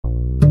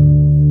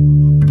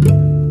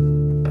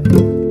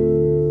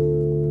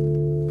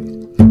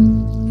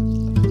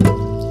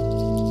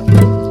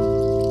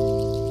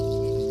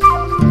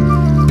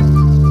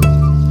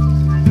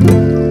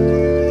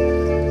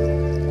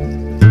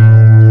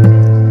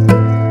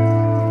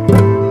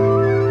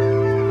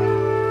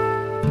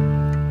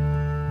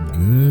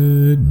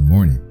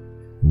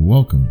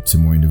to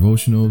Morning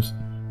Devotionals,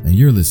 and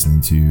you're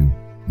listening to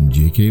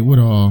J.K.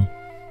 Woodall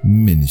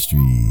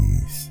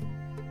Ministries.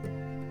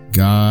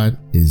 God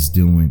is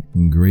doing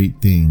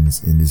great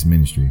things in this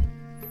ministry.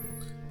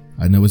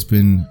 I know it's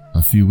been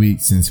a few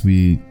weeks since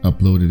we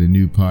uploaded a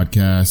new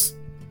podcast,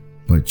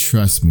 but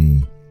trust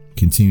me,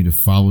 continue to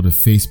follow the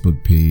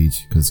Facebook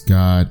page because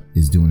God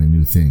is doing a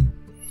new thing.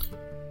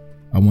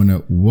 I want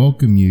to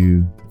welcome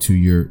you to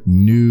your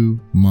new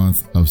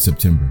month of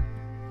September.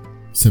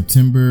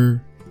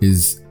 September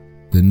is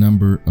the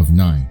number of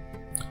 9.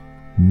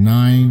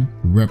 9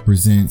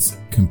 represents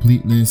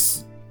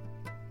completeness,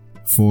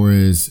 for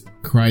as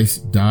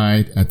Christ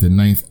died at the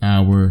 9th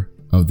hour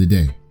of the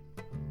day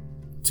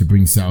to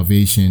bring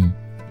salvation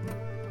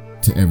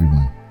to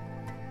everyone.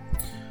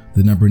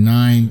 The number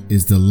 9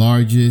 is the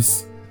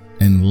largest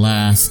and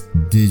last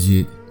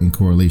digit in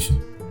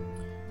correlation.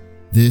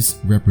 This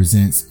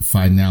represents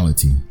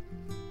finality.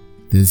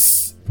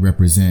 This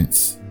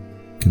represents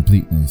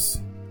completeness.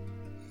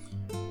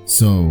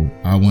 So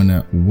I want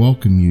to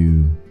welcome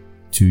you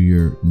to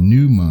your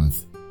new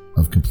month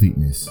of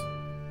completeness.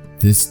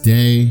 This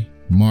day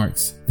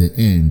marks the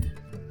end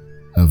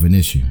of an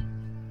issue.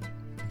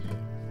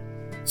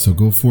 So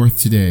go forth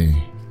today.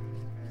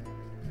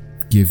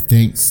 Give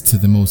thanks to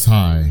the Most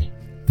High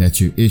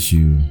that your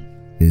issue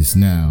is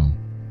now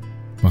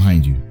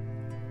behind you.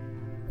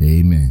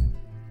 Amen.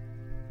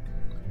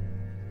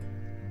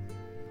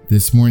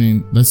 This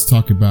morning, let's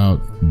talk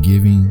about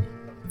giving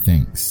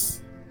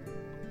thanks.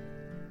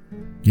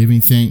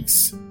 Giving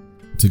thanks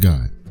to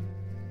God.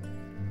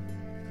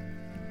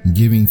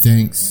 Giving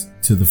thanks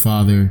to the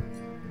Father,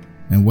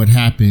 and what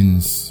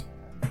happens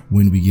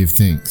when we give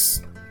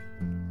thanks.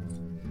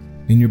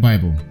 In your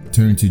Bible,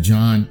 turn to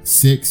John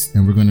 6,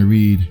 and we're going to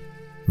read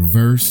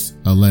verse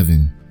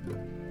 11.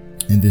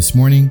 And this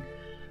morning,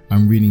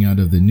 I'm reading out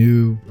of the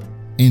New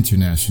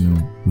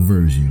International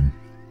Version.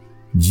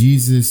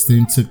 Jesus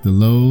then took the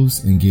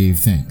loaves and gave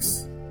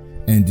thanks,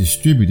 and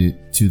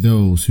distributed to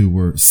those who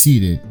were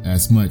seated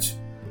as much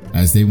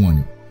as they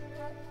wanted.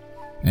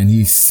 And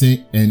he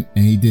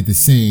did the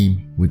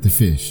same with the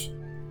fish.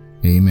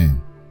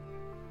 Amen.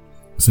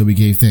 So we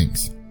gave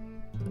thanks.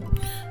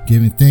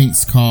 Giving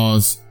thanks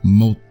caused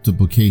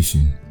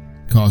multiplication,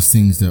 caused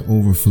things to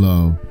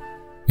overflow,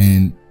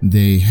 and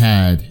they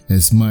had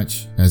as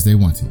much as they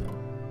wanted.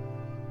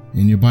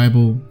 In your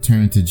Bible,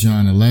 turn to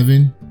John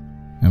 11,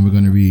 and we're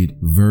going to read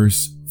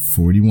verse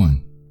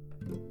 41.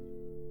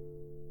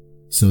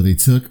 So they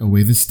took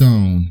away the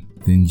stone.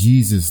 Then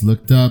Jesus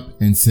looked up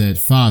and said,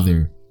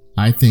 Father,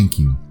 I thank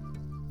you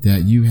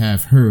that you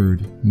have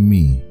heard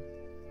me.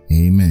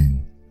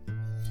 Amen.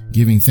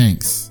 Giving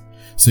thanks.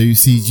 So you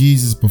see,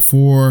 Jesus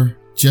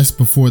just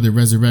before the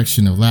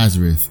resurrection of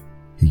Lazarus,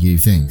 he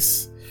gave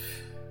thanks.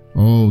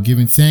 Oh,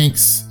 giving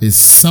thanks is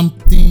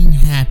something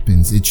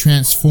happens. It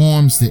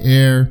transforms the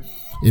air.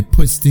 It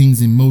puts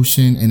things in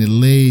motion, and it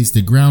lays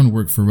the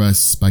groundwork for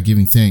us by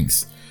giving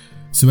thanks.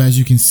 So as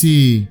you can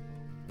see,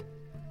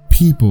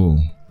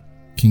 people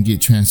can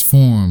get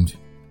transformed,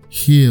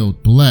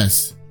 healed,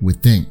 blessed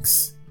with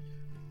thanks.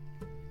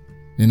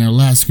 In our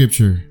last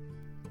scripture,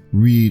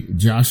 read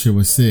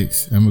Joshua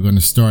 6, and we're going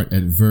to start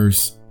at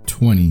verse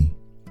 20.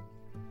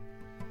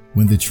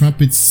 When the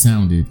trumpets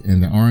sounded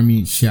and the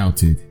army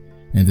shouted,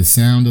 and the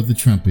sound of the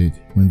trumpet,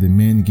 when the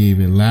men gave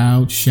a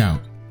loud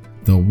shout,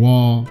 the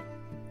wall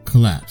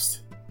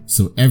collapsed.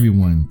 So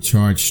everyone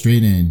charged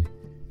straight in,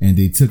 and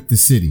they took the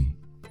city.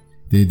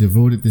 They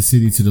devoted the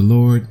city to the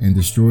Lord and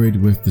destroyed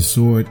with the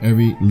sword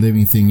every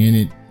living thing in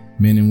it,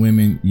 men and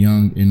women,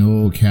 young and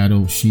old,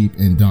 cattle, sheep,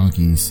 and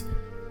donkeys.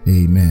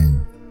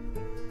 Amen.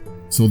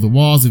 So the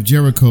walls of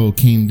Jericho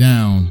came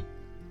down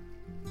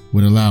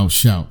with a loud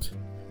shout,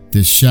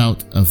 the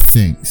shout of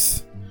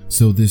thanks.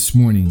 So this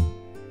morning,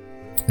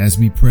 as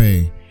we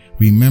pray,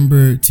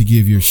 remember to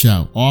give your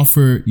shout.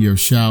 Offer your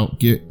shout.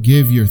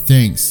 Give your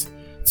thanks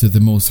to the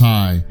Most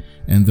High,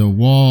 and the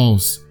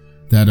walls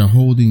that are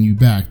holding you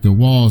back, the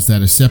walls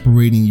that are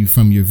separating you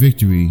from your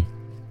victory,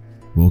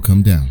 will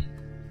come down.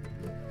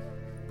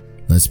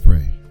 Let's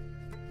pray.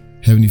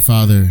 Heavenly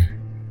Father,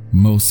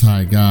 Most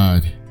High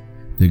God,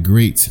 the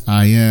great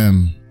I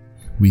am,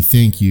 we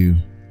thank you.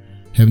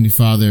 Heavenly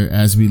Father,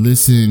 as we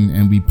listen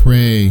and we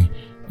pray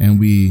and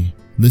we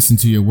listen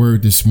to your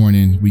word this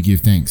morning, we give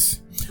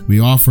thanks.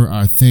 We offer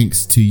our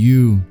thanks to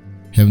you,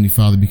 Heavenly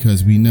Father,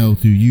 because we know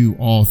through you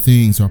all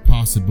things are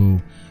possible.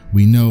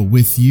 We know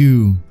with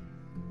you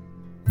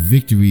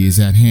victory is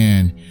at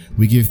hand.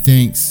 We give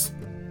thanks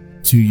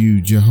to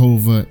you,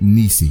 Jehovah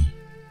Nisi.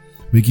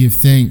 We give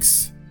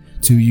thanks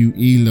to you,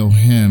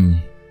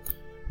 Elohim.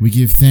 We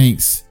give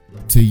thanks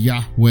to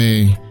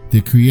Yahweh,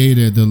 the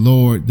Creator, the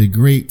Lord, the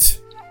Great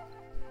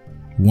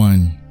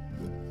One,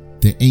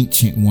 the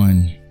Ancient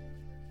One.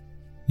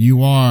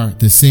 You are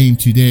the same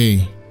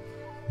today,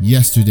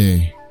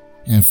 yesterday,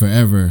 and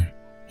forever,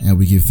 and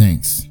we give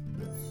thanks.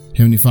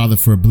 Heavenly Father,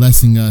 for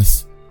blessing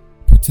us,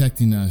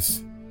 protecting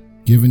us,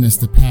 giving us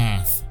the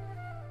path,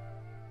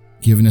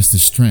 giving us the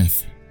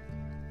strength,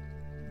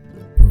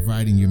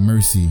 providing your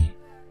mercy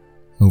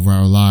over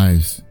our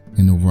lives.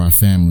 and over our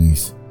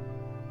families.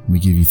 We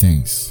give you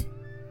thanks.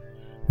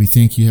 We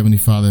thank you, Heavenly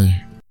Father,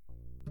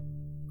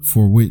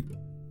 for what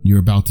you're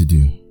about to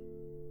do.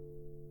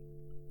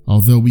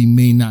 Although we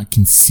may not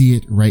can see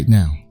it right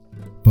now,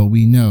 but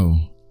we know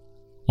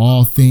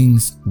all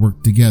things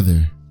work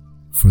together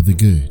for the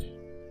good.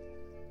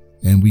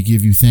 And we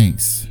give you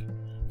thanks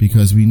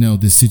because we know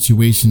the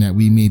situation that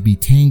we may be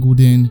tangled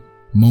in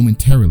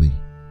momentarily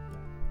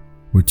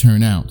will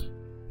turn out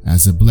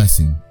as a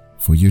blessing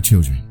for your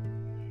children.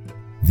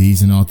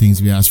 These and all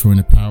things we ask for in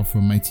the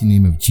powerful, mighty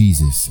name of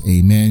Jesus.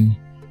 Amen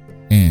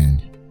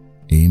and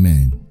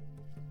amen.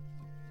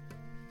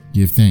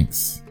 Give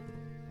thanks.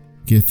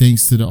 Give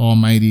thanks to the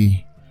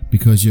Almighty,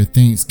 because your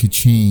thanks could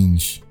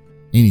change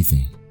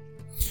anything.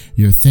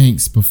 Your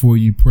thanks before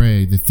you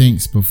pray, the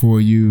thanks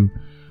before you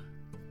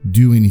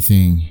do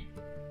anything,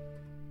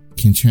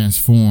 can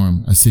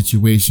transform a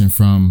situation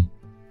from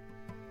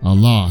a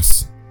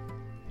loss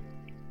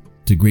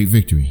to great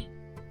victory.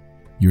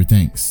 Your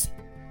thanks.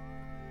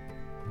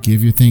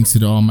 Give your thanks to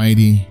the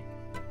Almighty,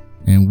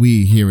 and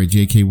we here at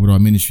J.K. Woodall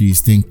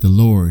Ministries thank the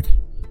Lord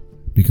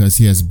because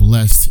He has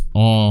blessed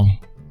all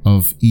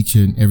of each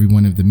and every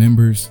one of the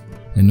members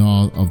and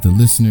all of the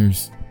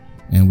listeners,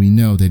 and we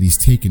know that He's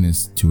taken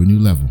us to a new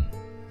level.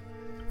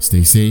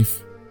 Stay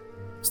safe,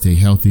 stay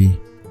healthy.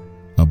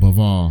 Above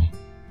all,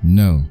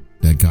 know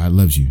that God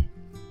loves you.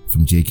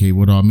 From J.K.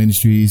 Woodall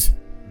Ministries,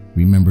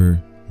 remember,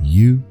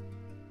 you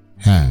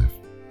have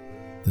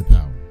the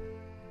power.